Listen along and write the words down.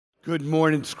Good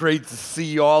morning. It's great to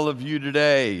see all of you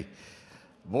today.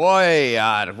 Boy,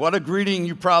 what a greeting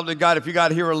you probably got. If you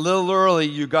got here a little early,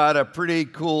 you got a pretty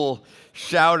cool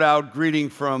shout-out greeting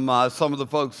from some of the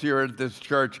folks here at this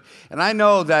church. And I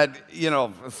know that,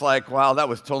 it's like, wow, that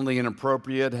was totally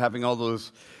inappropriate, having all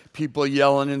those people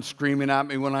yelling and screaming at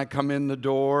me when I come in the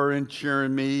door and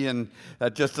cheering me, and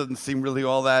that just doesn't seem really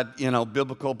all that,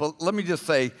 biblical. But let me just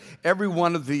say, every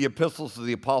one of the epistles of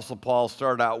the Apostle Paul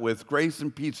start out with grace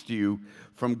and peace to you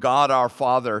from God our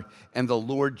Father and the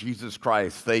Lord Jesus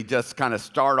Christ. They just kind of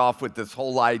start off with this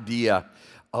whole idea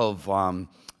of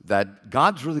that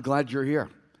God's really glad you're here.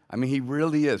 I mean, He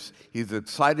really is. He's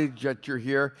excited that you're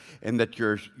here and that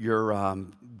you're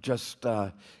just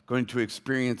going to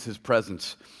experience His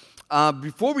presence.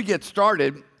 Before we get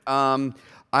started,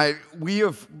 we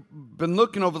have been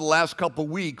looking over the last couple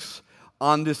weeks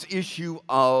on this issue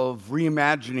of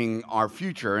reimagining our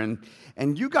future.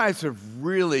 And you guys have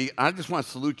really, I just want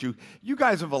to salute you, you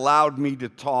guys have allowed me to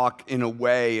talk in a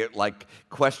way like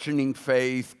questioning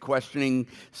faith, questioning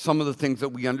some of the things that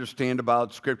we understand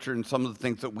about Scripture and some of the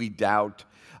things that we doubt,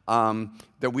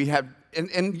 that we have.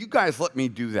 And you guys let me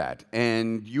do that.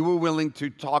 And you were willing to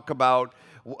talk about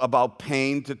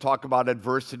pain, to talk about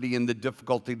adversity and the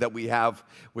difficulty that we have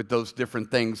with those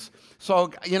different things.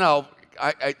 So,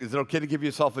 is it okay to give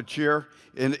yourself a cheer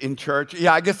in church?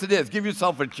 Yeah, I guess it is. Give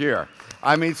yourself a cheer.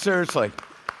 I mean, seriously.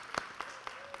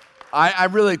 I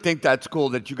really think that's cool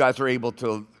that you guys are able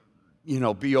to,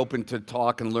 be open to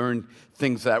talk and learn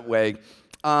things that way.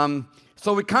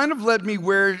 So it kind of led me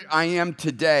where I am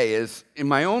today is in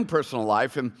my own personal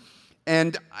life.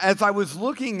 And as I was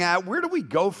looking at where do we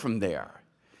go from there?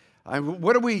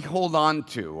 What do we hold on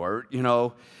to? Or,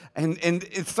 and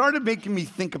it started making me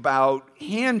think about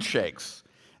handshakes.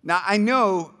 Now, I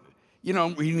know,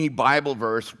 we need Bible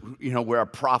verse, where a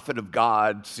prophet of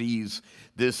God sees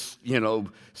this,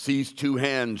 sees two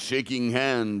hands shaking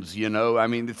hands, I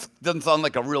mean, it doesn't sound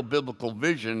like a real biblical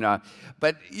vision,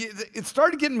 but it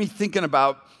started getting me thinking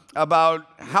about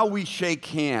how we shake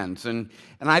hands. And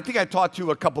I think I talked to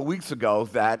you a couple weeks ago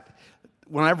that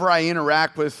whenever I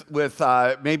interact with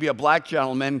maybe a black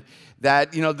gentleman,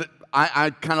 that, I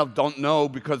kind of don't know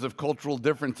because of cultural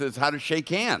differences how to shake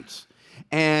hands.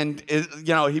 And,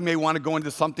 he may want to go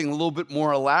into something a little bit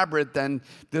more elaborate than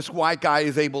this white guy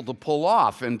is able to pull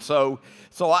off. And so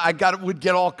I would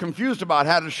get all confused about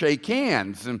how to shake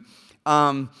hands.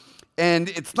 And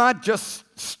it's not just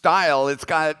style.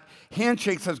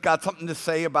 Handshakes has got something to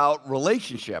say about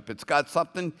relationship. It's got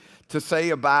something to say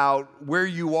about where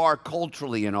you are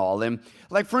culturally and all. And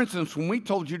like, for instance, when we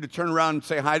told you to turn around and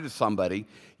say hi to somebody,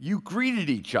 you greeted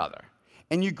each other.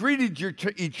 And you greeted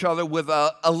each other with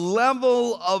a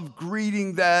level of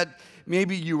greeting that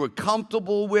maybe you were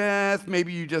comfortable with.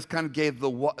 Maybe you just kind of gave a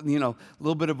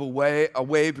little bit of a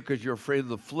wave because you're afraid of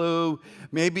the flu.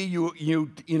 Maybe you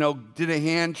did a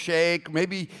handshake.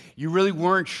 Maybe you really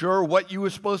weren't sure what you were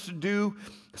supposed to do,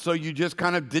 so you just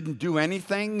kind of didn't do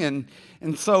anything.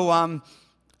 And so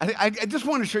I just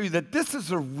want to show you that this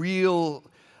is a real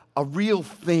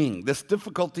thing, this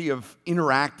difficulty of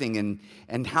interacting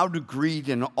and how to greet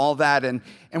and all that. And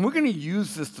we're going to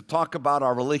use this to talk about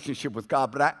our relationship with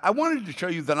God. But I wanted to show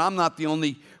you that I'm not the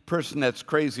only person that's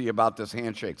crazy about this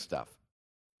handshake stuff.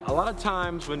 A lot of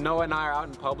times when Noah and I are out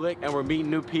in public and we're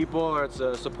meeting new people or it's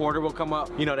a supporter will come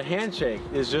up, the handshake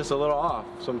is just a little off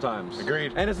sometimes.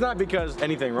 Agreed. And it's not because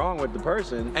anything wrong with the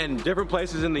person. And different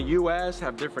places in the U.S.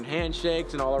 have different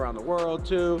handshakes and all around the world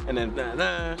too. And then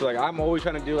So I'm always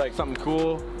trying to do something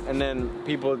cool, and then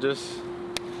people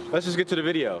let's just get to the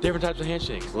video. Different types of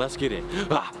handshakes. Let's get it.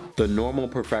 The normal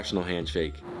professional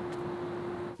handshake.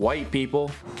 White people.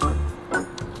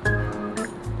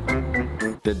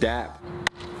 The dap.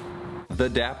 The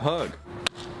dap hug.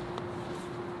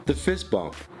 The fist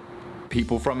bump.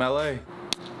 People from LA.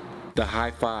 The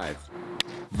high five.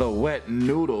 The wet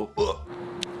noodle. Ugh.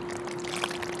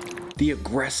 The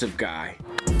aggressive guy.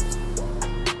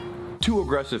 Two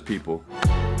aggressive people.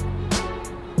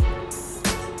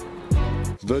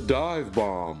 The dive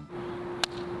bomb.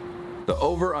 The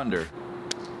over-under.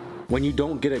 When you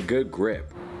don't get a good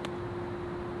grip.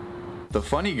 The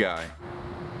funny guy.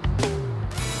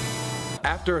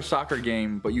 After a soccer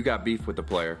game, but you got beef with the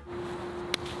player.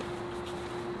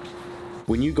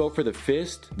 When you go for the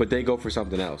fist, but they go for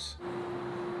something else.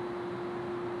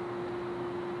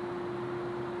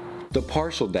 The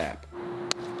partial dap.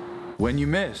 When you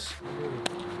miss.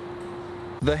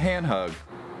 The hand hug.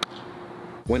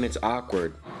 When it's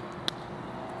awkward.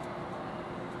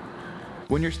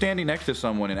 When you're standing next to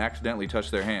someone and accidentally touch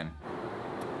their hand.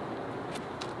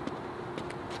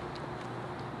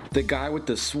 The guy with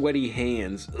the sweaty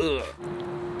hands. Ugh.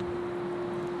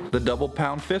 The double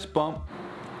pound fist bump.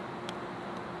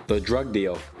 The drug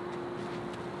deal.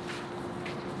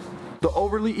 The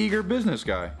overly eager business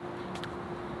guy.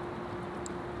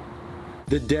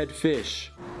 The dead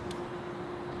fish.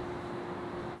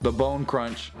 The bone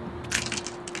crunch.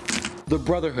 The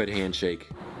brotherhood handshake.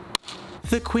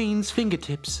 The queen's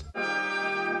fingertips.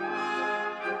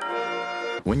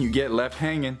 When you get left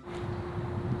hanging.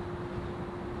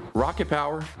 Rocket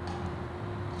power.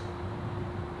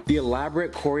 The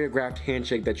elaborate choreographed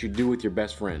handshake that you do with your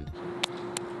best friend.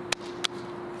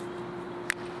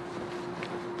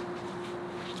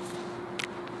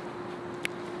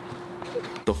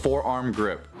 The forearm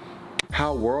grip.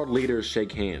 How world leaders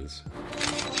shake hands.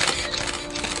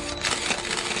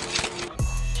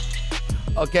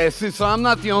 Okay, so I'm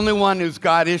not the only one who's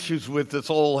got issues with this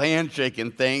whole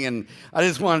handshaking thing, and I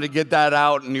just wanted to get that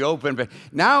out in the open. But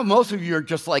now most of you are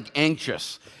just like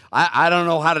anxious. I don't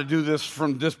know how to do this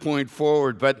from this point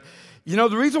forward, but you know,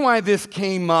 the reason why this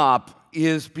came up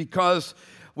is because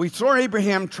we saw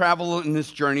Abraham travel in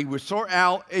this journey. We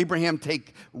saw Abraham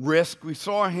take risk. We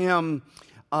saw him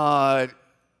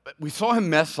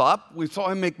mess up. We saw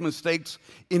him make mistakes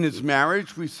in his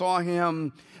marriage. We saw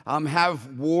him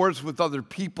have wars with other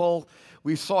people.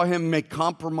 We saw him make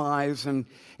compromise. And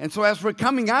so as we're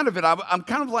coming out of it, I'm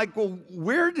kind of like, well,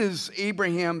 where does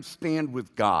Abraham stand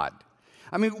with God?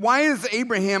 I mean, why is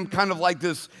Abraham kind of like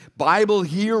this Bible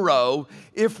hero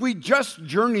if we just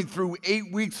journeyed through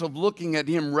 8 weeks of looking at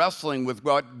him wrestling with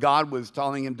what God was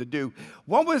telling him to do?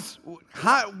 What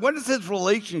does his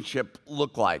relationship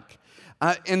look like?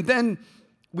 And then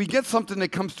we get something that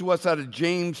comes to us out of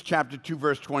James chapter 2,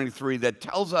 verse 23 that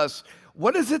tells us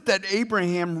what is it that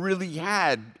Abraham really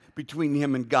had between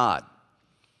him and God.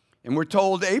 And we're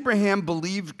told Abraham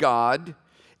believed God,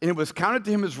 and it was counted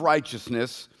to him as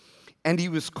righteousness, and he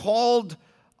was called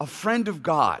a friend of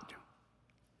God.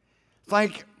 It's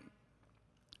like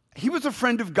he was a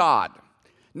friend of God.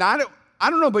 Now, I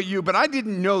don't know about you, but I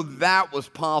didn't know that was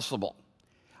possible.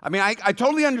 I mean, I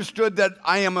totally understood that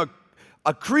I am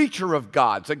a creature of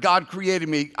God's, that God created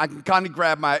me. I can kind of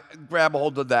grab a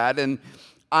hold of that. And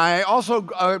I also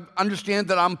understand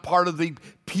that I'm part of the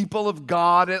people of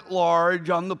God at large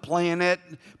on the planet,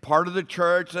 part of the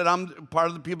church, that I'm part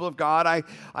of the people of God.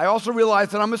 I also realize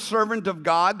that I'm a servant of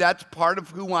God. That's part of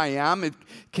who I am. It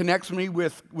connects me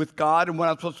with God and what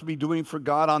I'm supposed to be doing for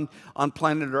God on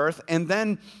planet Earth. And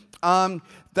then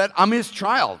that I'm his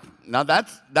child. Now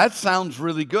that sounds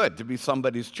really good, to be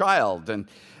somebody's child. And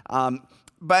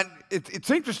but it's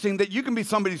interesting that you can be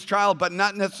somebody's child, but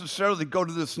not necessarily go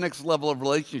to this next level of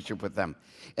relationship with them.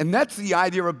 And that's the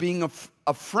idea of being a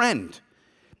friend.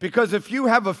 Because if you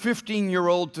have a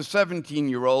 15-year-old to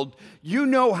 17-year-old, you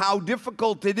know how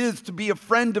difficult it is to be a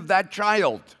friend of that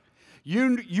child.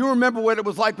 You remember what it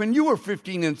was like when you were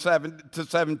 15 and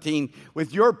 17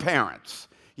 with your parents,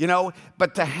 you know.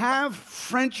 But to have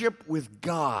friendship with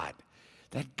God,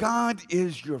 that God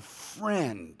is your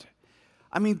friend.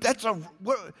 I mean,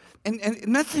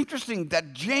 and that's interesting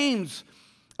that James,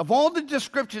 of all the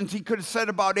descriptions he could have said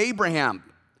about Abraham,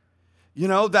 you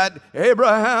know, that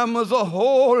Abraham was a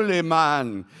holy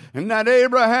man, and that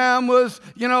Abraham was,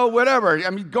 you know, whatever. I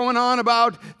mean, going on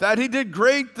about that he did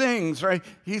great things, right?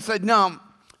 He said, no,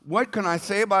 what can I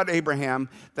say about Abraham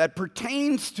that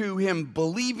pertains to him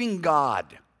believing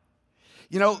God?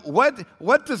 You know,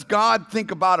 what does God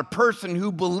think about a person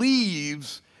who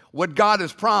believes what God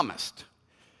has promised?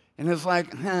 And it's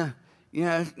like, no,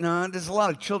 there's a lot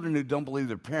of children who don't believe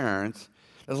their parents.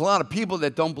 There's a lot of people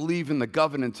that don't believe in the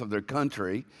governance of their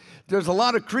country. There's a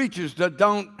lot of creatures that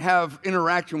don't have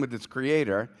interaction with its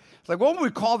creator. It's like, what would we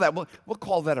call that? We'll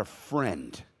call that a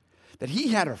friend, that he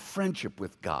had a friendship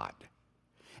with God.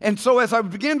 And so as I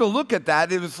began to look at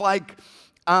that, it was like,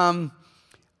 I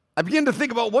began to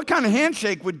think about what kind of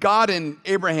handshake would God and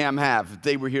Abraham have if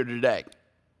they were here today?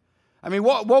 I mean,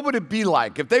 what would it be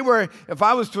like if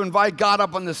I was to invite God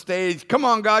up on the stage? Come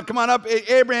on, God, come on up.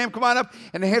 Abraham, come on up.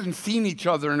 And they hadn't seen each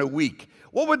other in a week.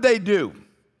 What would they do?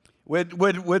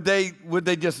 Would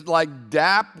they just like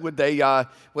dap? Would they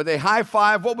high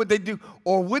five? What would they do?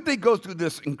 Or would they go through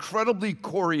this incredibly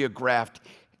choreographed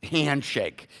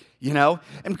handshake? You know?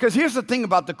 And because here's the thing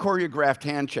about the choreographed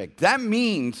handshake. That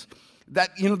means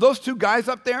that, you know, those two guys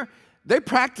up there, they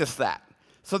practiced that.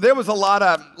 So there was a lot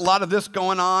of this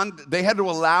going on. They had to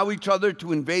allow each other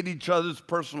to invade each other's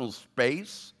personal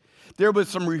space. There was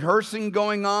some rehearsing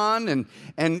going on,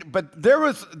 but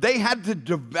they had to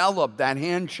develop that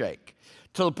handshake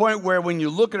To the point where when you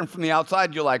look at them from the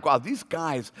outside, you're like, wow, these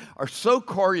guys are so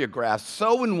choreographed,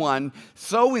 so in one,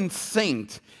 so in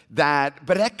sync, but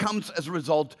that comes as a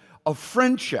result of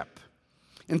friendship.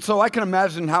 And so I can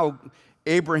imagine how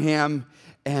Abraham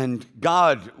and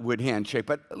God would handshake.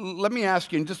 But let me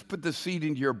ask you, and just put the seed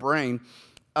into your brain,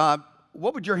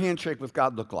 what would your handshake with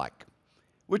God look like?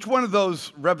 Which one of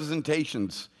those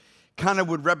representations kind of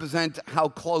would represent how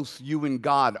close you and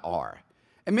God are?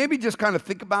 And maybe just kind of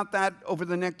think about that over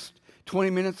the next 20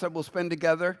 minutes that we'll spend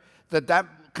together, that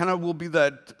kind of will be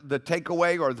the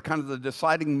takeaway or the kind of the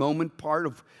deciding moment part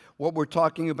of what we're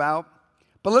talking about.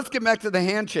 But let's get back to the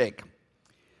handshake,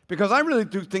 because I really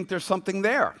do think there's something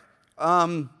there.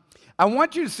 I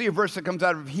want you to see a verse that comes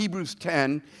out of Hebrews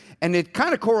 10, and it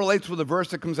kind of correlates with a verse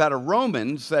that comes out of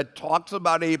Romans that talks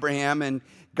about Abraham and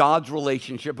God's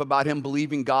relationship, about him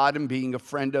believing God and being a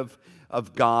friend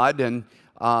of God. And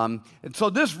so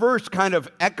this verse kind of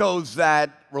echoes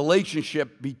that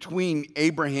relationship between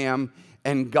Abraham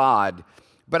and God.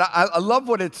 But I love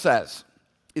what it says.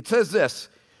 It says this: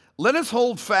 "Let us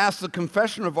hold fast the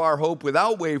confession of our hope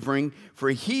without wavering, for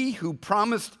he who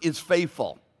promised is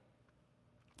faithful."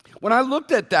 When I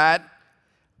looked at that,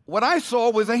 what I saw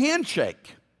was a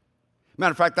handshake.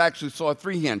 Matter of fact, I actually saw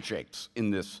 3 handshakes in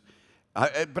this.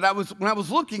 But when I was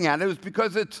looking at it, it was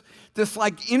because it's this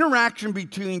like interaction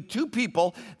between 2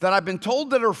 people that I've been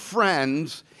told that are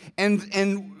friends,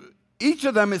 and each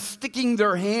of them is sticking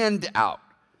their hand out.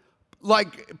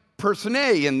 Like person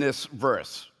A in this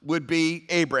verse would be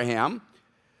Abraham,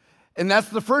 and that's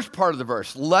the first part of the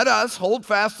verse. Let us hold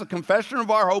fast the confession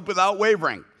of our hope without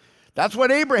wavering. That's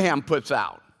what Abraham puts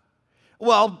out.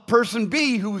 Well, person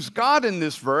B, who's God in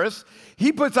this verse,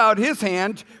 he puts out his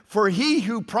hand, for he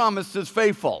who promised is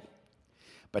faithful.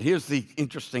 But here's the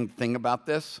interesting thing about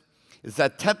this, is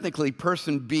that technically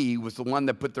person B was the one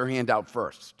that put their hand out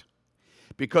first,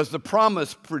 because the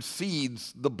promise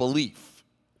precedes the belief.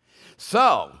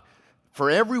 So, for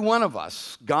every one of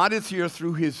us, God is here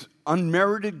through his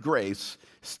unmerited grace,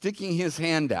 sticking his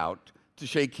hand out to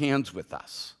shake hands with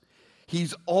us.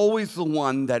 He's always the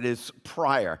one that is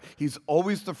prior. He's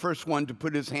always the first one to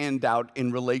put his hand out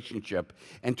in relationship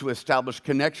and to establish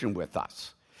connection with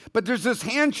us. But there's this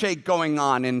handshake going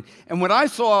on, and what I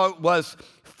saw was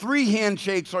 3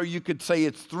 handshakes, or you could say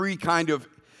it's 3 kind of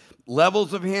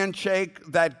levels of handshake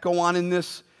that go on in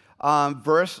this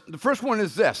verse. The first one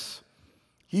is this.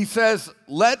 He says,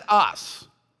 "Let us,"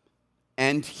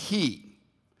 and he.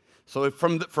 So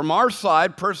from our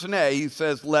side, person A, he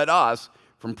says, "Let us."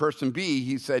 From person B,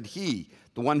 he said he,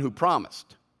 the one who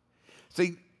promised.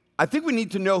 See, I think we need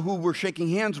to know who we're shaking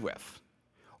hands with.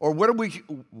 Or what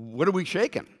are we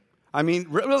shaking? I mean,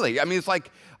 really, it's like,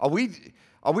 are we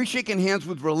shaking hands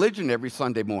with religion every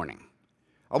Sunday morning?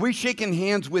 Are we shaking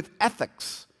hands with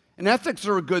ethics? And ethics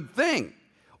are a good thing.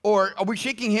 Or are we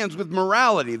shaking hands with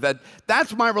morality?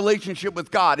 That's my relationship with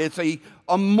God. It's a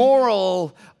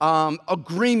moral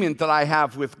agreement that I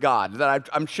have with God, that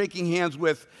I'm shaking hands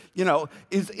with,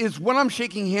 is what I'm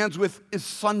shaking hands with is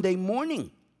Sunday morning.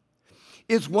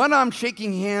 Is what I'm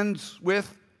shaking hands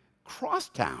with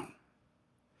Crosstown.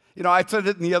 I said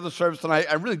it in the other service, and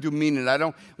I really do mean it. I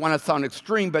don't want to sound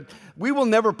extreme, but we will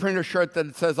never print a shirt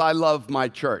that says, "I love my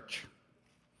church."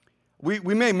 We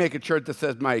may make a shirt that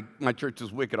says my church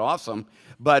is wicked awesome,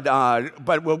 but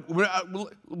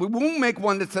we won't make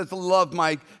one that says, "I love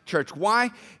my church."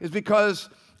 Why? Is because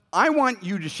I want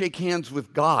you to shake hands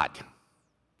with God.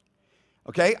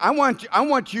 Okay? I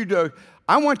want you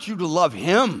to love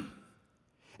him.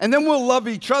 And then we'll love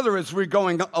each other as we're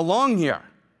going along here.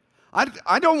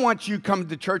 I don't want you coming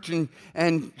to church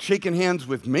and shaking hands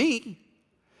with me.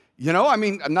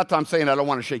 Not that I'm saying I don't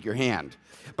want to shake your hand.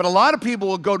 But a lot of people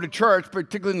will go to church,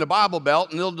 particularly in the Bible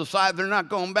Belt, and they'll decide they're not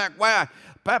going back. Why?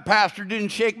 That pastor didn't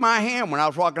shake my hand when I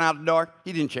was walking out the door.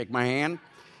 He didn't shake my hand.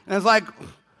 And it's like,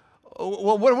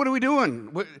 well, what are we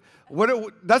doing?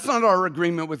 That's not our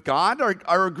agreement with God.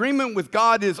 Our agreement with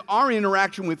God is our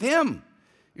interaction with him.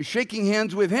 You're shaking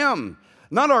hands with him.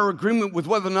 Not our agreement with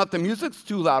whether or not the music's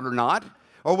too loud or not,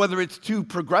 or whether it's too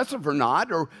progressive or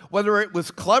not, or whether it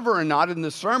was clever or not in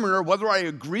the sermon, or whether I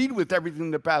agreed with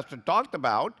everything the pastor talked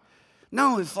about.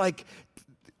 No, it's like,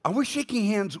 are we shaking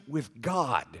hands with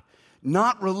God,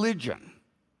 not religion?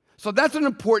 So that's an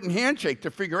important handshake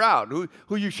to figure out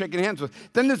who you're shaking hands with.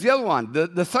 Then there's the other one,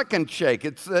 the second shake.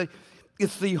 It's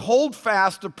the hold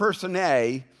fast of person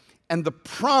A and the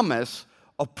promise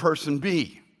of person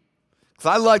B. So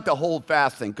I like the hold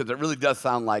fast thing because it really does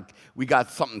sound like we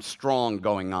got something strong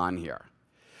going on here.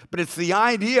 But it's the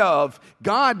idea of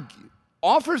God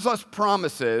offers us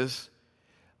promises,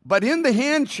 But in the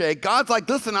handshake, God's like,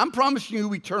 listen, I'm promising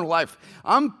you eternal life.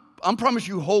 I'm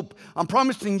promising you hope. I'm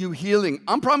promising you healing.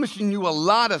 I'm promising you a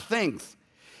lot of things.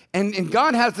 And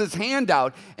God has his hand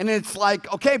out, and it's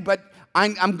like, okay, but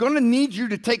I'm going to need you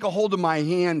to take a hold of my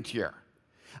hand here.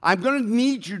 I'm going to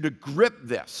need you to grip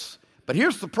this. But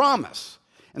here's the promise.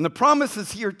 And the promise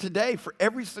is here today for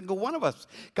every single one of us.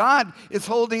 God is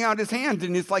holding out his hand,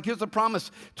 and it's like, here's the promise.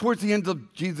 Towards the end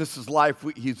of Jesus' life,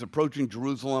 he's approaching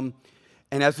Jerusalem.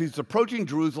 And as he's approaching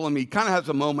Jerusalem, he kind of has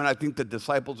a moment. I think the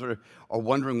disciples are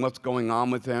wondering what's going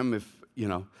on with him,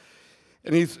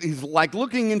 And he's like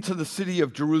looking into the city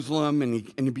of Jerusalem, and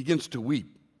he begins to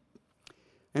weep.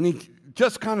 And he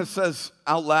just kind of says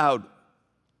out loud,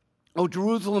 oh,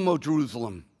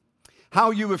 Jerusalem,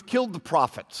 how you have killed the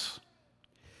prophets.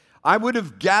 I would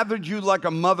have gathered you like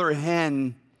a mother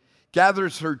hen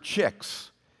gathers her chicks,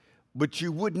 but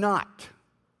you would not.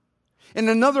 In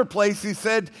another place, he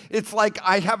said, it's like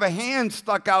I have a hand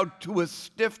stuck out to a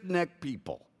stiff-necked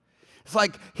people. It's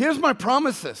like, here's my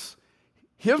promises.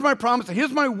 Here's my promise.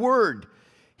 Here's my word.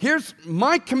 Here's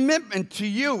my commitment to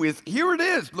you. Here it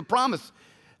is, the promise.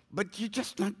 But you're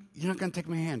not going to take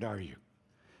my hand, are you?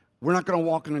 We're not going to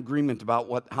walk in agreement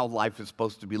about how life is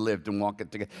supposed to be lived and walk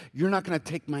it together. You're not going to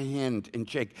take my hand and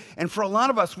shake. And for a lot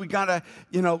of us, we got to,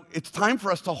 it's time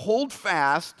for us to hold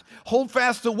fast. Hold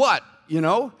fast to what?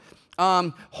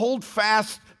 Hold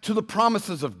fast to the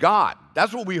promises of God.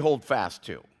 That's what we hold fast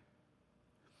to.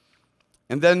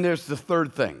 And then there's the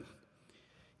third thing.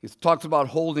 He talks about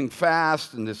holding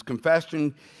fast and this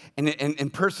confession.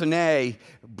 And person A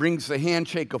brings the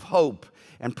handshake of hope.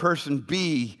 And person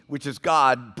B, which is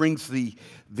God, brings the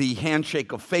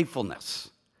handshake of faithfulness.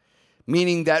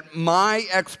 Meaning that my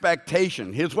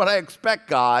expectation, here's what I expect,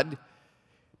 God,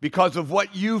 because of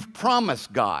what you've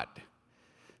promised, God.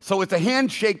 So it's a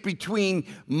handshake between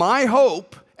my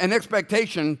hope and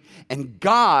expectation and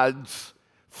God's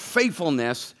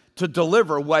faithfulness to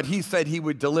deliver what he said he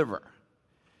would deliver.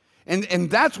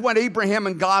 And that's what Abraham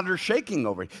and God are shaking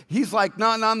over. He's like, no,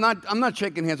 I'm not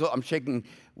shaking hands. I'm shaking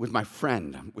with my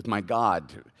friend, with my God,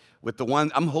 with the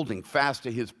one. I'm holding fast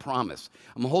to his promise.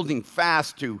 I'm holding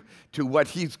fast to what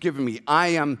he's given me. I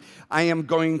am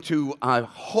going to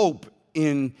hope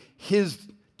in his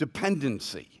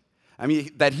dependency. I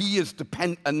mean, that he is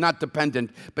not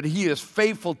dependent, but he is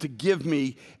faithful to give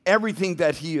me everything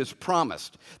that he has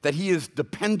promised, that he is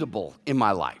dependable in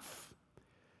my life.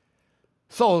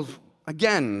 So,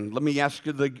 again, let me ask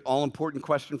you the all-important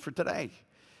question for today.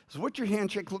 So what's your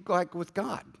handshake look like with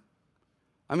God?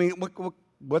 I mean,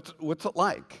 what's it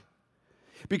like?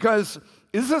 Because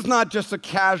this is not just a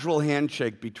casual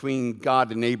handshake between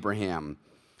God and Abraham.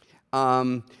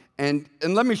 And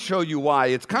let me show you why.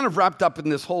 It's kind of wrapped up in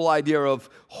this whole idea of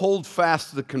hold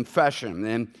fast the confession.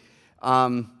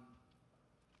 And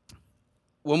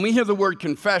when we hear the word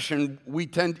confession, we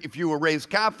tend, if you were raised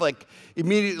Catholic,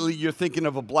 immediately you're thinking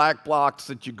of a black box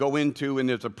that you go into and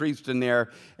there's a priest in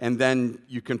there and then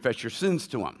you confess your sins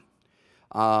to him.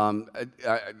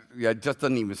 It just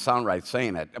doesn't even sound right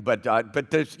saying it. But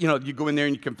there's, you go in there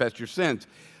and you confess your sins.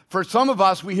 For some of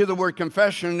us, we hear the word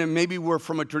confession, and maybe we're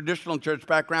from a traditional church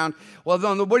background. Well,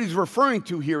 no, what he's referring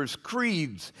to here is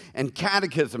creeds and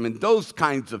catechism and those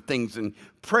kinds of things and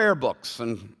prayer books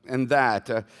and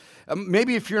that.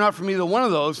 Maybe if you're not from either one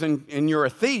of those and you're a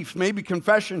thief, maybe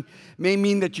confession may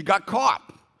mean that you got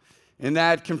caught. And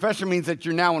that confession means that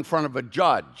you're now in front of a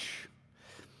judge.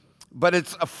 But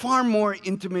it's a far more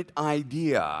intimate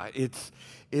idea. It's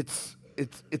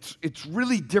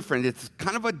really different. It's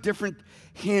kind of a different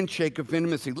handshake of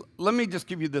intimacy. Let me just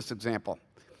give you this example.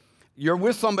 You're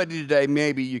with somebody today,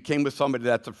 maybe you came with somebody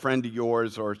that's a friend of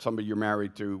yours or somebody you're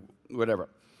married to, whatever.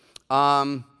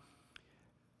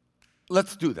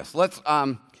 Let's do this.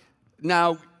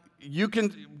 Now,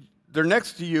 they're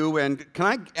next to you, and can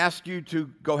I ask you to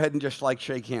go ahead and just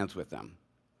shake hands with them?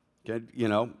 Okay,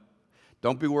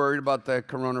 don't be worried about the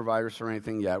coronavirus or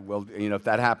anything yet. Well, if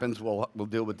that happens, we'll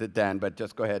deal with it then. But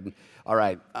just go ahead and all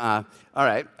right.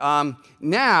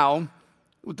 Now,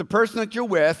 with the person that you're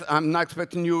with, I'm not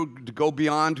expecting you to go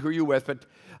beyond who you're with, but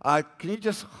can you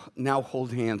just now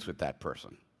hold hands with that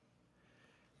person?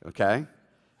 Okay?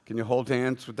 Can you hold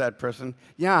hands with that person?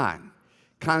 Yeah,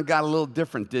 kind of got a little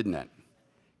different, didn't it?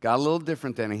 Got a little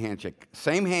different than a handshake.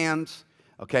 Same hands.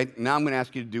 Okay, now I'm going to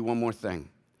ask you to do one more thing.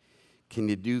 Can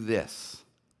you do this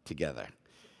together?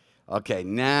 Okay,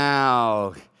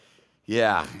 now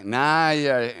you're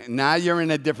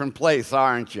in a different place,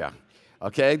 aren't you?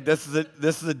 Okay, this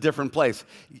is a different place.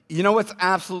 You know what's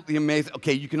absolutely amazing?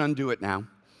 Okay, you can undo it now.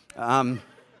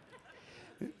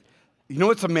 You know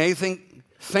what's amazing?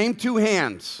 Same two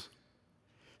hands,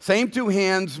 Same two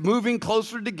hands moving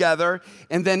closer together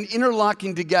and then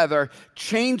interlocking together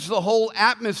change the whole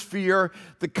atmosphere,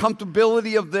 the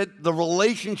comfortability of it, the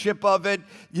relationship of it.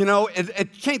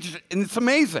 It changes, and it's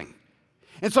amazing.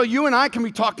 And so you and I can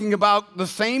be talking about the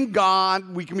same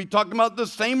God, we can be talking about the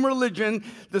same religion,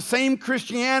 the same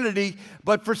Christianity,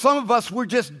 but for some of us, we're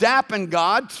just dapping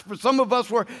God. For some of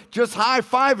us, we're just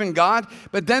high-fiving God.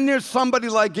 But then there's somebody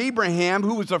like Abraham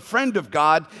who was a friend of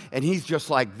God, and he's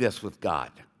just like this with God.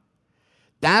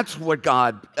 That's where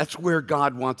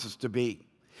God wants us to be.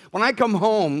 When I come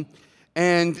home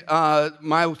and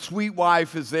my sweet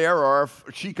wife is there, or if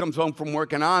she comes home from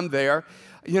work and I'm there,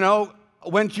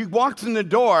 when she walks in the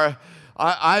door,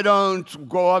 I don't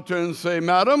go up to her and say,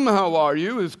 "Madam, how are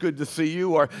you? It's good to see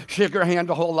you," or shake her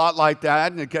hand a whole lot like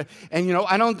that. And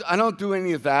I don't do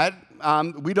any of that.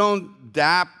 We don't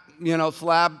dap,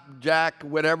 slap, jack,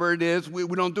 whatever it is. We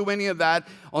don't do any of that.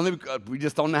 Only because we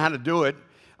just don't know how to do it.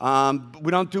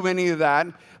 We don't do any of that.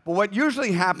 But what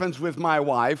usually happens with my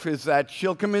wife is that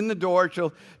she'll come in the door,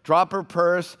 she'll drop her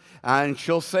purse, and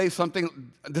she'll say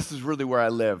something. This is really where I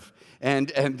live.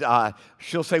 And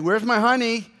she'll say, "Where's my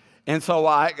honey?" And so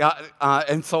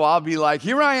I'll be like,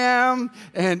 "Here I am."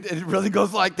 And it really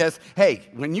goes like this. Hey,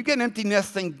 when you get empty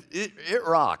nesting, it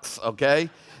rocks, okay?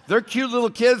 They're cute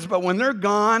little kids, but when they're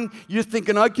gone, you're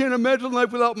thinking, "I can't imagine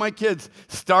life without my kids."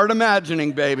 Start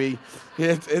imagining, baby.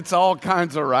 It's all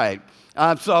kinds of right.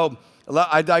 So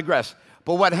I digress.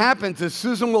 But what happens is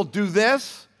Susan will do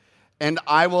this, and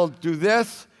I will do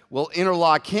this. We'll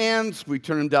interlock hands. We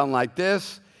turn them down like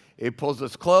this. It pulls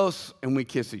us close, and we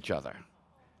kiss each other.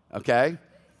 Okay?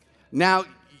 Now,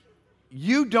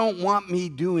 you don't want me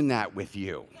doing that with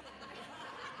you.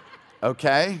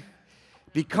 Okay?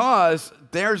 Because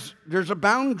there's a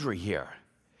boundary here.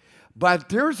 But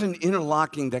there's an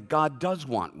interlocking that God does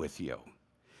want with you.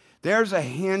 There's a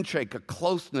handshake, a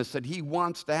closeness that he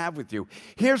wants to have with you.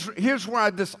 Here's where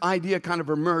this idea kind of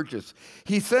emerges.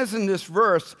 He says in this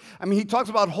verse, he talks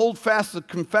about hold fast the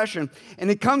confession, and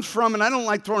it comes from, and I don't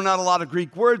like throwing out a lot of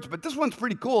Greek words, but this one's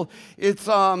pretty cool. It's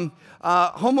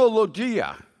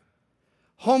homologia.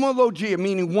 Homologia,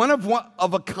 meaning one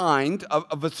of a kind,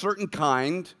 of a certain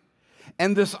kind,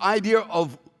 and this idea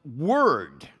of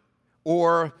word,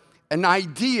 or an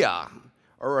idea,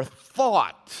 or a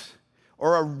thought,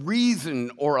 or a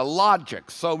reason, or a logic.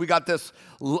 So we got this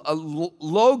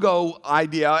logo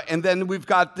idea, and then we've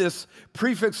got this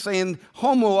prefix saying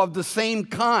homo, of the same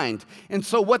kind. And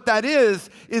so what that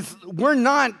is we're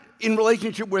not in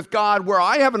relationship with God where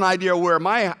I have an idea where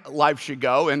my life should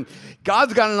go, and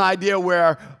God's got an idea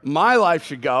where my life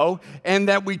should go, and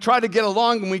that we try to get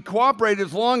along and we cooperate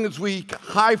as long as we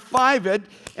high-five it.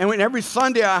 And when every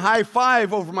Sunday I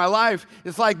high-five over my life,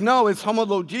 it's like, no, it's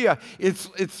homologia.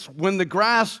 It's when the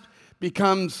grass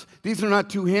becomes, these are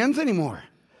not two hands anymore.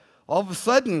 All of a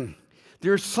sudden,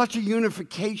 there's such a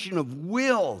unification of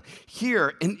will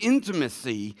here and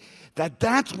intimacy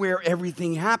that's where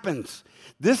everything happens.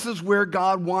 This is where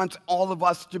God wants all of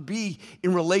us to be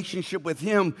in relationship with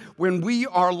him when we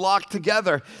are locked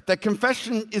together. That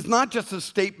confession is not just a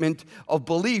statement of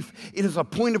belief, it is a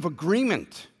point of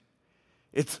agreement.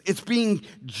 It's being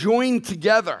joined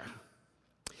together.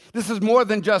 This is more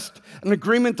than just an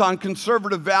agreement on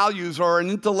conservative values or an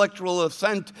intellectual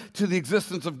assent to the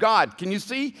existence of God. Can you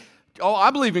see? Oh,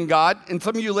 I believe in God. And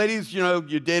some of you ladies,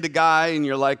 you date a guy and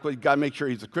you're like, well, you got to make sure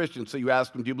he's a Christian. So you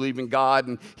ask him, do you believe in God?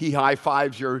 And he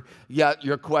high-fives your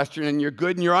question, and you're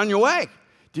good and you're on your way.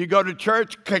 Do you go to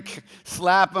church?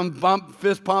 Slap him, bump,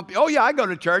 fist pump. Oh, yeah, I go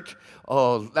to church.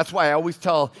 Oh, that's why I always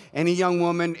tell any young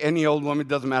woman, any old woman,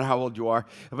 doesn't matter how old you are,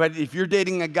 but if you're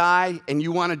dating a guy and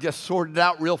you want to just sort it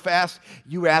out real fast,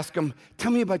 you ask him,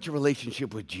 tell me about your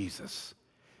relationship with Jesus.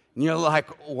 And you're like,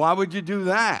 why would you do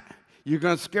that? You're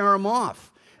going to scare him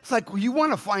off. It's like, well, you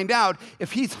want to find out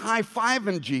if he's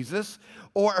high-fiving Jesus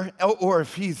or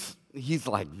if he's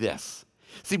like this.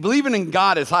 See, believing in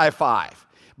God is high-five.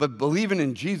 But believing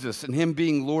in Jesus and him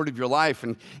being Lord of your life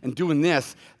and doing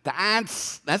this,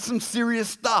 that's some serious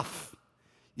stuff,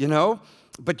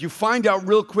 But you find out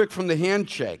real quick from the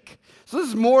handshake. So this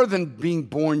is more than being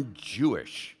born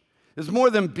Jewish. It's more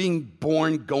than being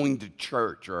born going to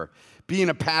church or being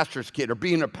a pastor's kid or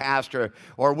being a pastor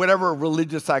or whatever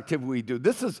religious activity we do.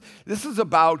 This is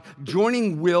about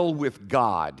joining will with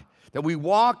God, that we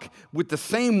walk with the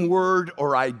same word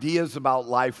or ideas about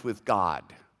life with God.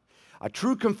 A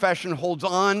true confession holds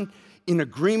on in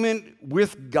agreement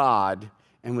with God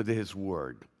and with his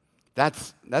word.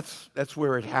 That's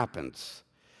where it happens.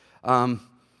 And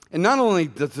not only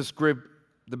does this grip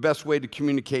the best way to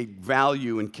communicate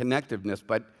value and connectiveness,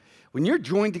 but when you're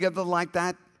joined together like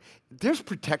that, there's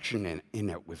protection in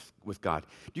it with God.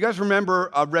 Do you guys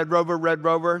remember Red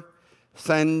Rover?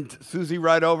 Send Susie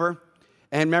right over?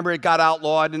 And remember, it got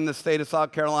outlawed in the state of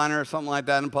South Carolina or something like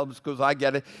that in public schools. I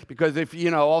get it. Because if,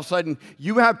 all of a sudden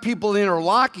you have people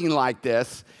interlocking like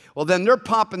this, well, then they're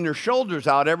popping their shoulders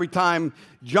out every time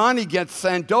Johnny gets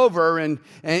sent over, and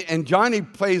Johnny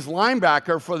plays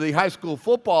linebacker for the high school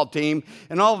football team,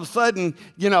 and all of a sudden,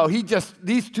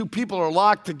 these two people are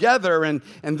locked together, and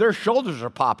their shoulders are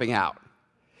popping out.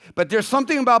 But there's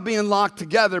something about being locked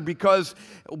together, because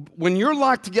when you're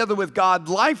locked together with God,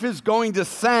 life is going to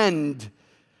send,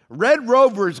 Red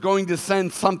Rover is going to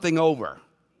send something over.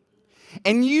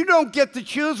 And you don't get to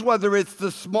choose whether it's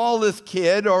the smallest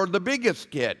kid or the biggest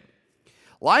kid.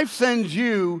 Life sends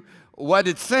you what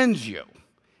it sends you,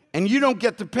 and you don't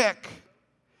get to pick.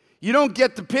 You don't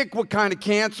get to pick what kind of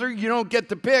cancer. You don't get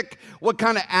to pick what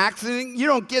kind of accident. You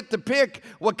don't get to pick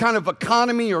what kind of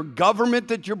economy or government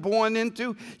that you're born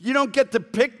into. You don't get to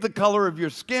pick the color of your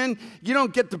skin. You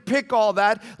don't get to pick all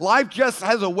that. Life just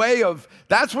has a way of,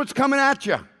 that's what's coming at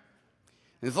you.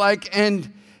 It's like,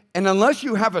 and unless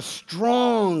you have a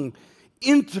strong,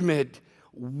 intimate,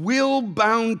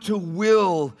 will-bound to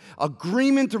will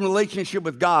agreement and relationship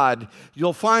with God,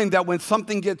 you'll find that when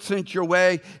something gets sent your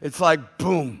way, it's like,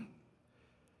 boom.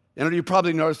 You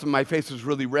probably noticed that my face is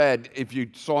really red if you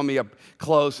saw me up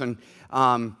close, and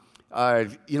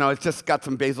it's just got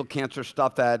some basal cancer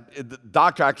stuff that the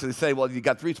doctor actually say, well, you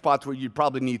got 3 spots where you'd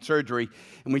probably need surgery,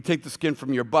 and we take the skin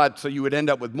from your butt, so you would end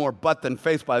up with more butt than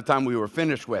face by the time we were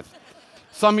finished with.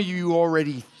 Some of you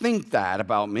already think that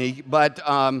about me, but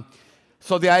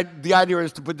so the idea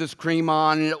is to put this cream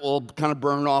on, and it will kind of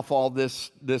burn off all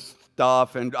this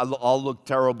stuff, and I'll look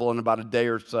terrible in about a day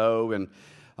or so, and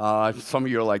some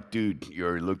of you are like, dude, you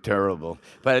look terrible.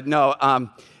 But no,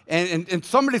 and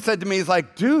somebody said to me, it's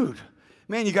like, dude,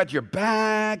 man, you got your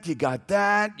back, you got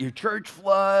that, your church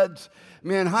floods.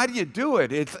 Man, how do you do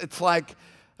it? It's like,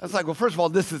 well, first of all,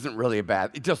 this isn't really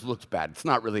it just looks bad. It's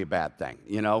not really a bad thing,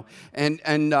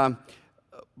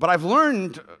 but I've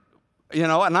learned,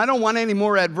 and I don't want any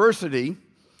more adversity,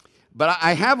 but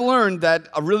I have learned that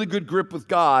a really good grip with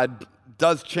God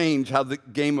does change how the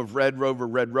game of Red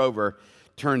Rover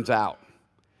turns out.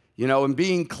 And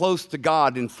being close to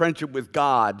God, in friendship with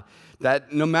God,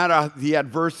 that no matter the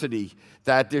adversity,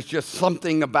 that there's just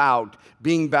something about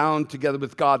being bound together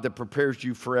with God that prepares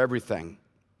you for everything.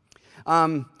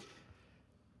 And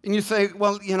you say,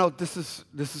 well, this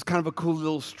is kind of a cool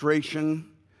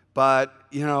illustration, but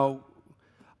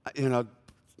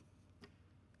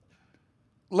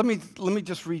let me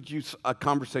just read you a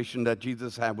conversation that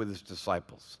Jesus had with his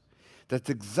disciples. That's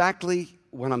exactly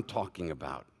what I'm talking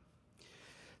about.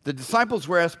 The disciples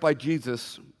were asked by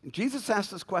Jesus. Jesus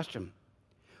asked this question: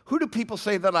 who do people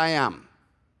say that I am?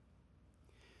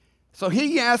 So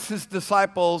he asked his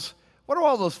disciples, what do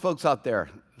all those folks out there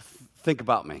think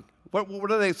about me? What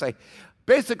do they say?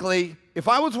 Basically, if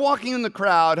I was walking in the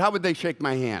crowd, how would they shake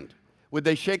my hand? Would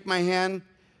they shake my hand?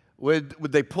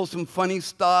 Would they pull some funny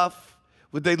stuff?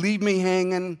 Would they leave me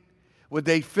hanging? Would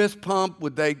they fist pump?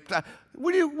 Would they?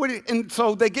 And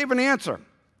so they gave an answer.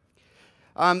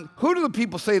 Who do the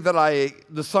people say that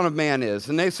the Son of Man is?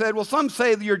 And they said, well, some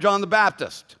say that you're John the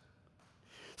Baptist.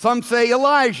 Some say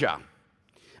Elijah.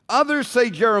 Others say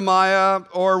Jeremiah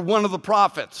or one of the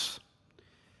prophets.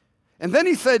 And then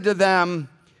he said to them,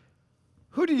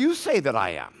 who do you say that I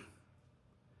am?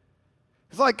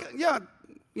 It's like, yeah,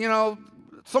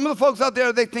 some of the folks out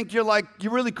there, they think you're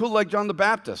really cool like John the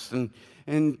Baptist. And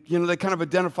they kind of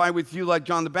identify with you like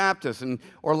John the Baptist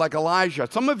or like Elijah.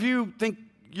 Some of you think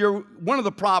you're one of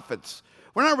the prophets.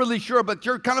 We're not really sure, but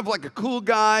you're kind of like a cool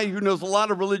guy who knows a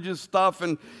lot of religious stuff,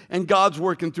 and God's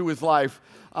working through his life.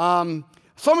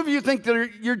 Some of you think that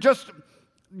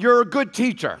you're a good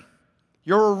teacher.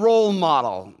 You're a role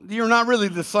model. You're not really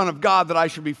the Son of God that I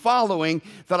should be following,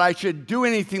 that I should do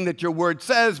anything that your word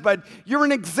says, but you're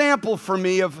an example for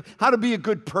me of how to be a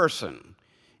good person.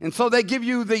 And so they give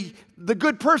you the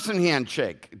good person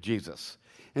handshake, Jesus.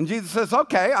 And Jesus says,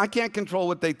 okay, I can't control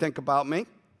what they think about me.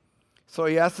 So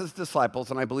he asks his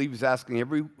disciples, and I believe he's asking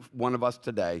every one of us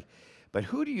today, but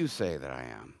who do you say that I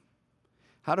am?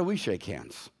 How do we shake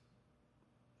hands?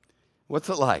 What's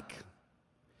it like?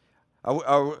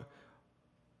 How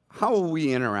are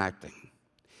we interacting?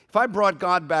 If I brought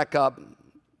God back up,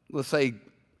 let's say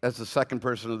as the second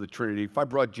person of the Trinity, if I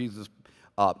brought Jesus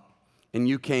up and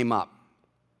you came up,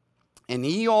 and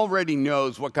he already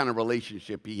knows what kind of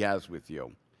relationship he has with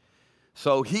you.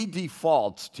 So he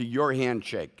defaults to your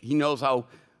handshake. He knows how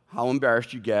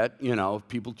embarrassed you get, if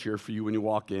people cheer for you when you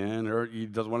walk in, or he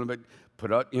doesn't want to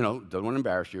doesn't want to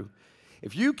embarrass you.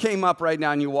 If you came up right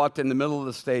now and you walked in the middle of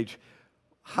the stage,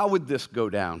 how would this go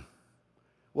down?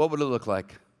 What would it look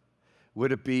like?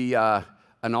 Would it be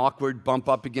an awkward bump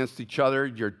up against each other,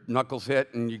 your knuckles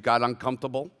hit and you got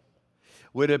uncomfortable?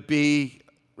 Would it be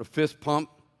a fist pump?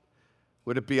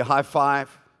 Would it be a high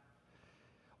five?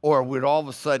 Or would all of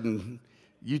a sudden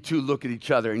you two look at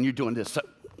each other and you're doing this,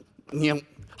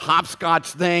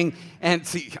 hopscotch thing, and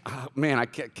see, oh, man, I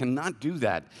cannot do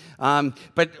that.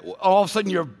 But all of a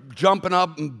sudden you're jumping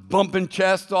up and bumping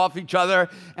chests off each other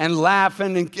and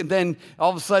laughing, and then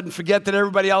all of a sudden forget that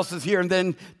everybody else is here and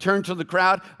then turn to the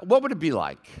crowd. What would it be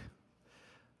like?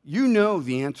 You know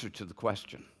the answer to the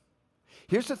question.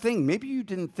 Here's the thing, maybe you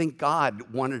didn't think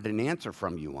God wanted an answer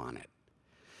from you on it.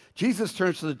 Jesus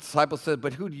turns to the disciples and says,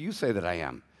 but who do you say that I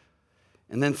am?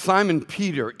 And then Simon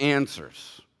Peter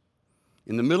answers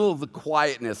in the middle of the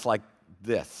quietness like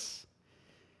this.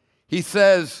 He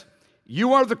says,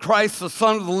 you are the Christ, the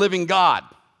Son of the living God.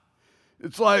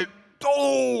 It's like,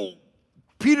 oh,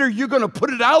 Peter, you're going to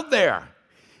put it out there.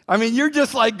 I mean, you're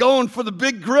just like going for the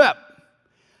big grip.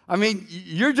 I mean,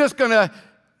 you're just going to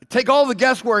take all the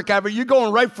guesswork out of it. You're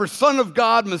going right for Son of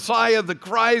God, Messiah, the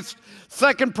Christ,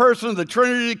 second person of the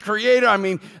Trinity, Creator. I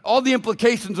mean, all the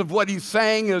implications of what he's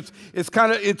saying is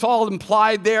kind of, it's all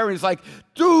implied there. And he's like,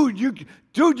 dude,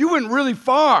 you went really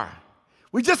far.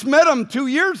 We just met him 2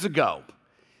 years ago.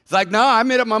 It's like, no, I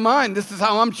made up my mind. This is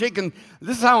how I'm shaking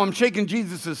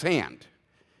Jesus' hand.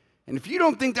 And if you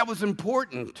don't think that was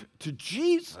important to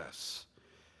Jesus,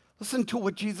 listen to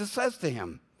what Jesus says to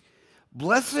him.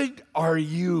 Blessed are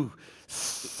you,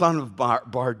 son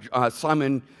of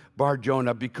Simon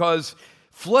Bar-Jonah, because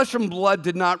flesh and blood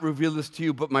did not reveal this to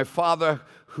you, but my Father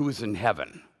who is in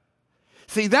heaven.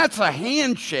 See, that's a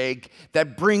handshake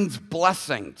that brings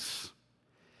blessings.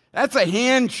 That's a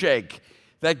handshake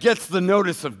that gets the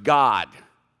notice of God.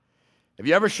 Have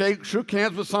you ever shook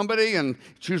hands with somebody? And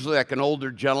it's usually like an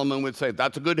older gentleman would say,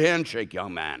 that's a good handshake,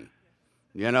 young man.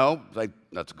 You know, like,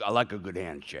 I like a good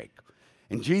handshake.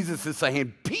 And Jesus is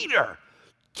saying, Peter,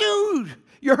 dude,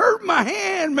 you hurt my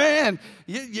hand, man.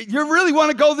 You really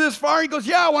want to go this far? He goes,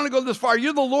 yeah, I want to go this far.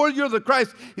 You're the Lord, you're the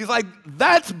Christ. He's like,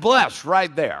 that's blessed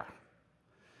right there.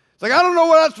 It's like, I don't know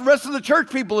what else the rest of the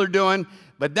church people are doing,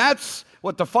 but that's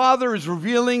what the Father is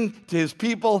revealing to his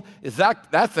people, is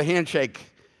that's the handshake.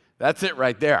 That's it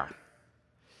right there.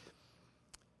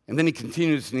 And then he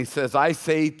continues and he says, I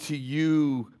say to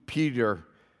you, Peter,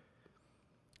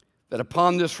 that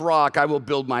upon this rock I will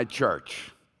build my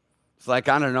church. It's like,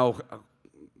 I don't know,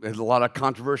 there's a lot of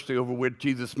controversy over what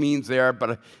Jesus means there,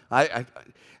 but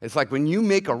it's like when you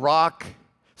make a rock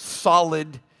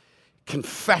solid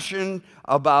confession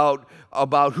about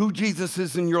who Jesus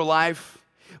is in your life,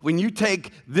 when you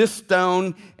take this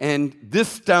stone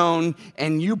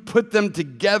and you put them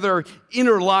together,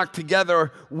 interlocked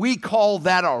together, we call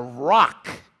that a rock.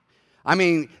 I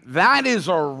mean, that is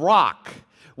a rock.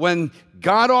 When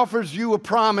God offers you a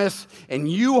promise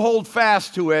and you hold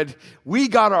fast to it, we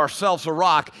got ourselves a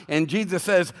rock. And Jesus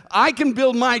says, I can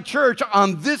build my church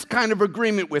on this kind of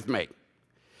agreement with me.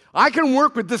 I can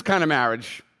work with this kind of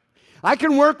marriage. I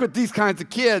can work with these kinds of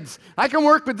kids. I can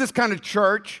work with this kind of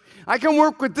church. I can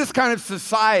work with this kind of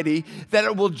society that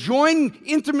it will join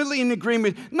intimately in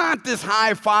agreement, not this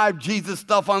high five Jesus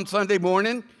stuff on Sunday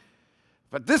morning,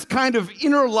 but this kind of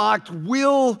interlocked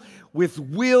will with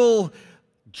will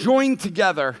joined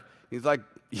together. He's like,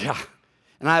 yeah.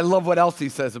 And I love what else he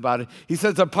says about it. He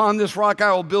says, upon this rock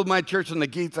I will build my church, and the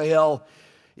gates of hell,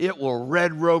 it will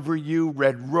red rover you,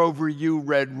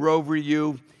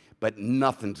 but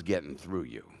nothing's getting through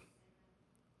you.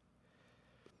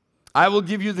 I will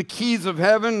give you the keys of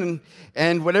heaven,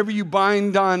 and whatever you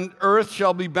bind on earth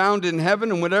shall be bound in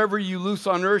heaven, and whatever you loose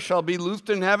on earth shall be loosed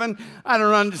in heaven. I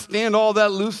don't understand all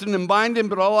that loosing and binding,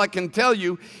 but all I can tell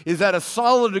you is that a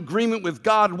solid agreement with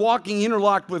God, walking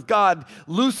interlocked with God,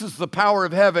 looses the power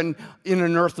of heaven in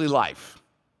an earthly life.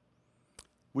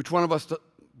 Which one of us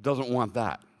doesn't want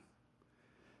that?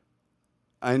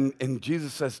 And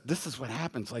Jesus says, this is what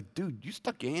happens. Like, dude, you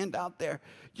stuck your hand out there.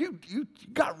 You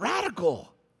got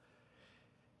radical.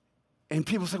 And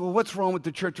people say, well, what's wrong with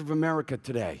the Church of America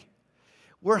today?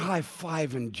 We're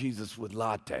high-fiving Jesus with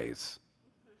lattes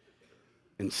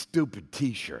and stupid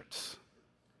T-shirts.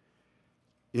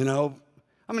 You know?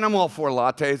 I mean, I'm all for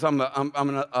lattes. I'm a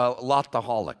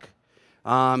lattaholic.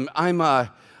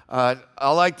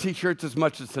 I like T-shirts as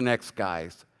much as the next guy.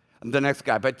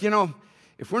 But, you know,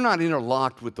 if we're not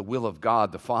interlocked with the will of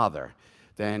God, the Father,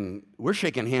 then we're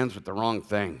shaking hands with the wrong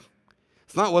thing.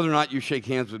 It's not whether or not you shake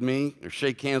hands with me or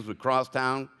shake hands with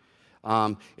Crosstown.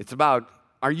 It's about,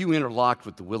 are you interlocked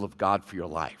with the will of God for your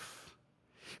life?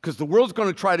 Because the world's going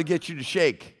to try to get you to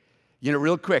shake,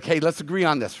 real quick. Hey, let's agree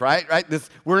on this, right?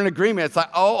 We're in agreement. It's like,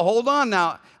 oh, hold on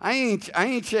now. I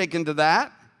ain't shaking to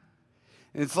that.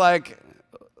 And it's like,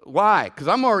 why? Because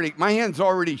my hand's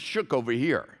already shook over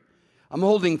here. I'm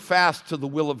holding fast to the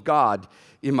will of God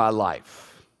in my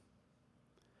life.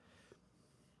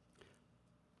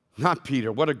 Not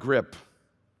Peter. What a grip.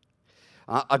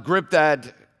 A grip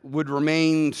that would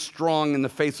remain strong in the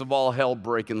face of all hell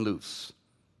breaking loose.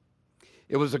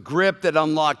 It was a grip that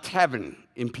unlocked heaven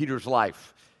in Peter's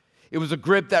life. It was a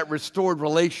grip that restored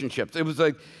relationships. It was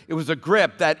a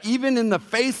grip that even in the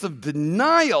face of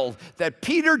denial, that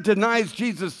Peter denies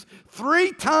Jesus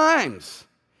 3 times,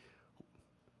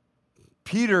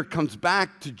 Peter comes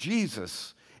back to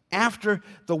Jesus after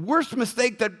the worst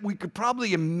mistake that we could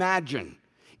probably imagine.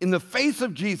 In the face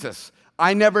of Jesus,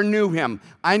 I never knew him.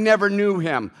 I never knew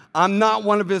him. I'm not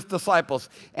one of his disciples.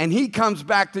 And he comes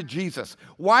back to Jesus.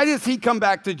 Why does he come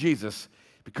back to Jesus?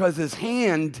 Because his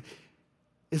hand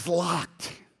is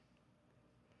locked.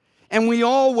 And we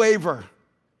all waver.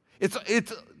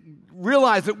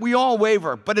 Realize that we all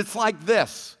waver, but it's like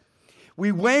this.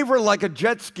 We waver like a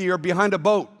jet skier behind a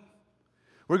boat.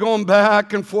 We're going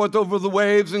back and forth over the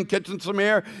waves and catching some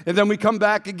air, and then we come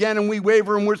back again and we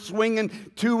waver and we're swinging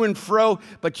to and fro.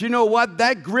 But you know what?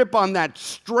 That grip on that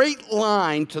straight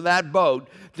line to that boat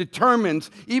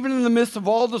determines, even in the midst of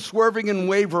all the swerving and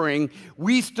wavering,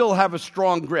 we still have a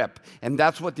strong grip. And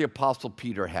that's what the Apostle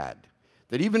Peter had.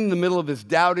 That even in the middle of his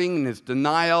doubting and his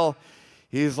denial,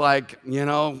 he's like,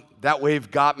 that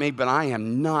wave got me, but I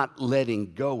am not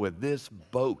letting go of this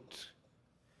boat.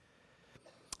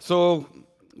 So,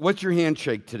 what's your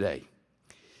handshake today?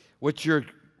 What's your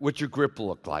grip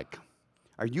look like?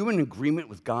 Are you in agreement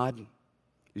with God?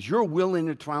 Is your will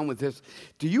intertwined with His?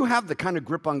 Do you have the kind of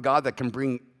grip on God that can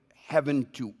bring heaven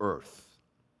to earth?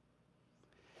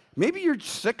 Maybe you're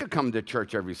sick of coming to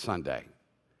church every Sunday.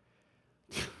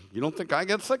 You don't think I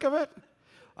get sick of it?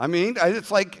 I mean,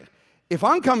 it's like, if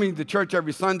I'm coming to church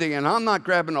every Sunday and I'm not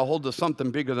grabbing a hold of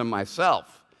something bigger than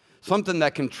myself, something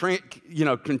that can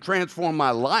transform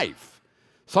my life,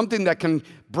 something that can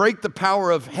break the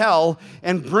power of hell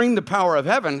and bring the power of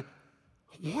heaven,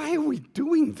 why are we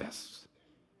doing this?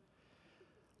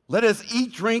 Let us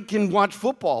eat, drink, and watch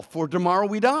football, for tomorrow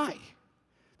we die,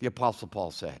 the Apostle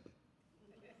Paul said.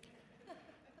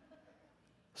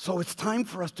 So it's time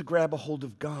for us to grab a hold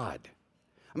of God.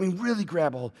 I mean, really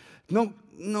grab a hold. No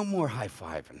more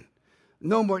high-fiving.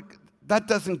 No more. That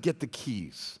doesn't get the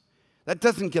keys. That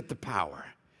doesn't get the power.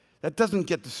 That doesn't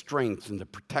get the strength and the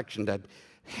protection that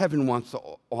heaven wants to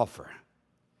offer.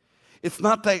 It's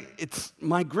not that, it's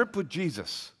my grip with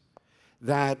Jesus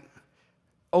that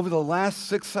over the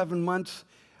last 6-7 months,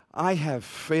 I have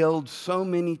failed so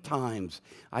many times.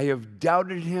 I have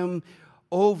doubted him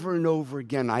over and over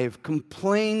again. I have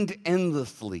complained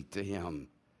endlessly to him.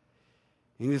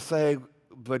 And you say,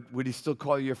 but would he still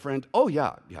call you a friend? Oh,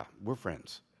 yeah, we're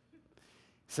friends.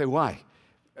 You say, why?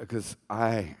 Because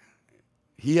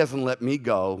he hasn't let me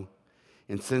go.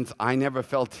 And since I never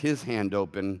felt his hand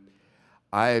open,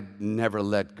 I never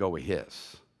let go of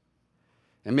his.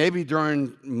 And maybe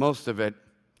during most of it,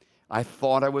 I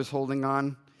thought I was holding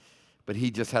on, but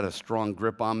he just had a strong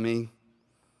grip on me.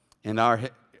 And our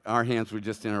hands were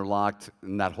just interlocked,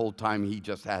 and that whole time he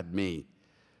just had me.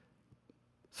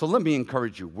 So let me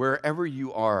encourage you, wherever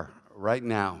you are right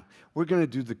now, we're going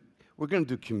to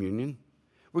do communion.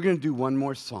 We're going to do one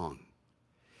more song.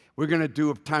 We're going to do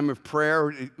a time of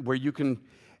prayer where you can,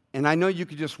 and I know you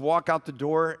could just walk out the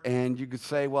door and you could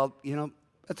say, well,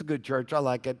 that's a good church. I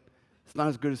like it. It's not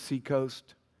as good as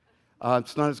Seacoast.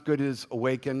 It's not as good as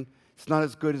Awaken. It's not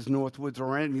as good as Northwoods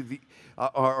or any of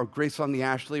or Grace on the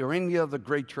Ashley or any other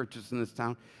great churches in this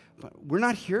town. But we're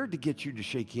not here to get you to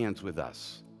shake hands with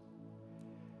us.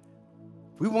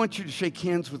 We want you to shake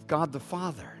hands with God the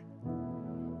Father.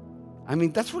 I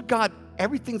mean, that's what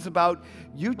everything's about,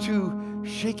 you two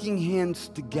shaking hands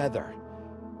together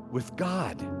with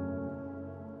God.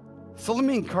 So let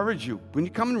me encourage you, when you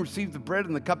come and receive the bread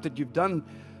and the cup that you've done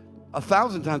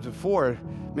 1,000 times before,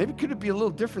 maybe could it be a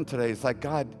little different today? It's like,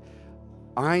 God,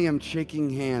 I am shaking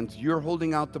hands. You're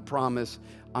holding out the promise.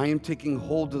 I am taking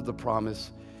hold of the promise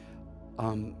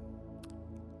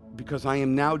because I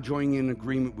am now joining in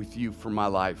agreement with you for my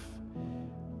life,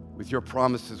 with your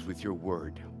promises, with your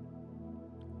word.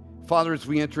 Father, as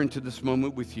we enter into this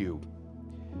moment with you,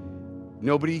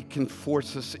 nobody can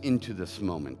force us into this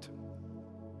moment.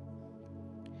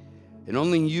 And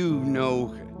only you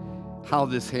know how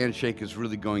this handshake is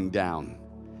really going down.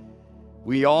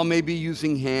 We all may be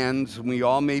using hands, and we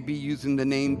all may be using the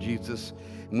name Jesus,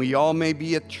 and we all may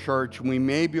be at church, and we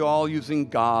may be all using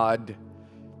God,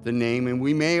 the name, and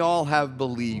we may all have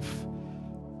belief,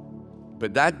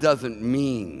 but that doesn't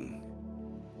mean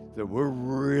that we're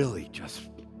really just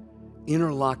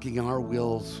interlocking our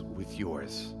wills with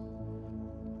yours,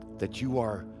 that you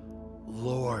are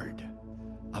Lord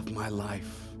of my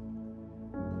life,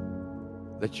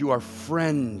 that you are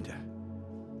friend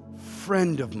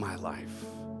of my life.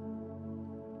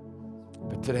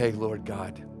 But today, Lord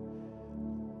God,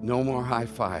 no more high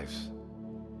fives.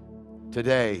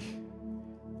 Today,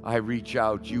 I reach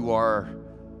out. You are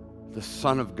the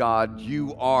Son of God.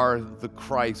 You are the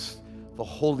Christ, the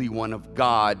Holy One of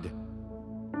God.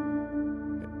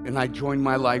 And I join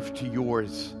my life to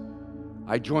yours.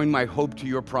 I join my hope to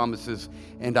your promises,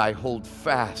 and I hold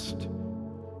fast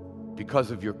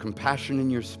because of your compassion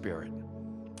and your Spirit.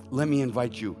 Let me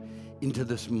invite you into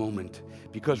this moment,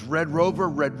 because Red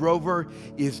Rover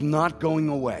is not going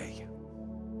away.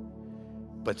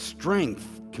 But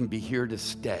strength can be here to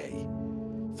stay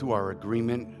through our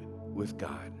agreement with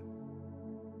God.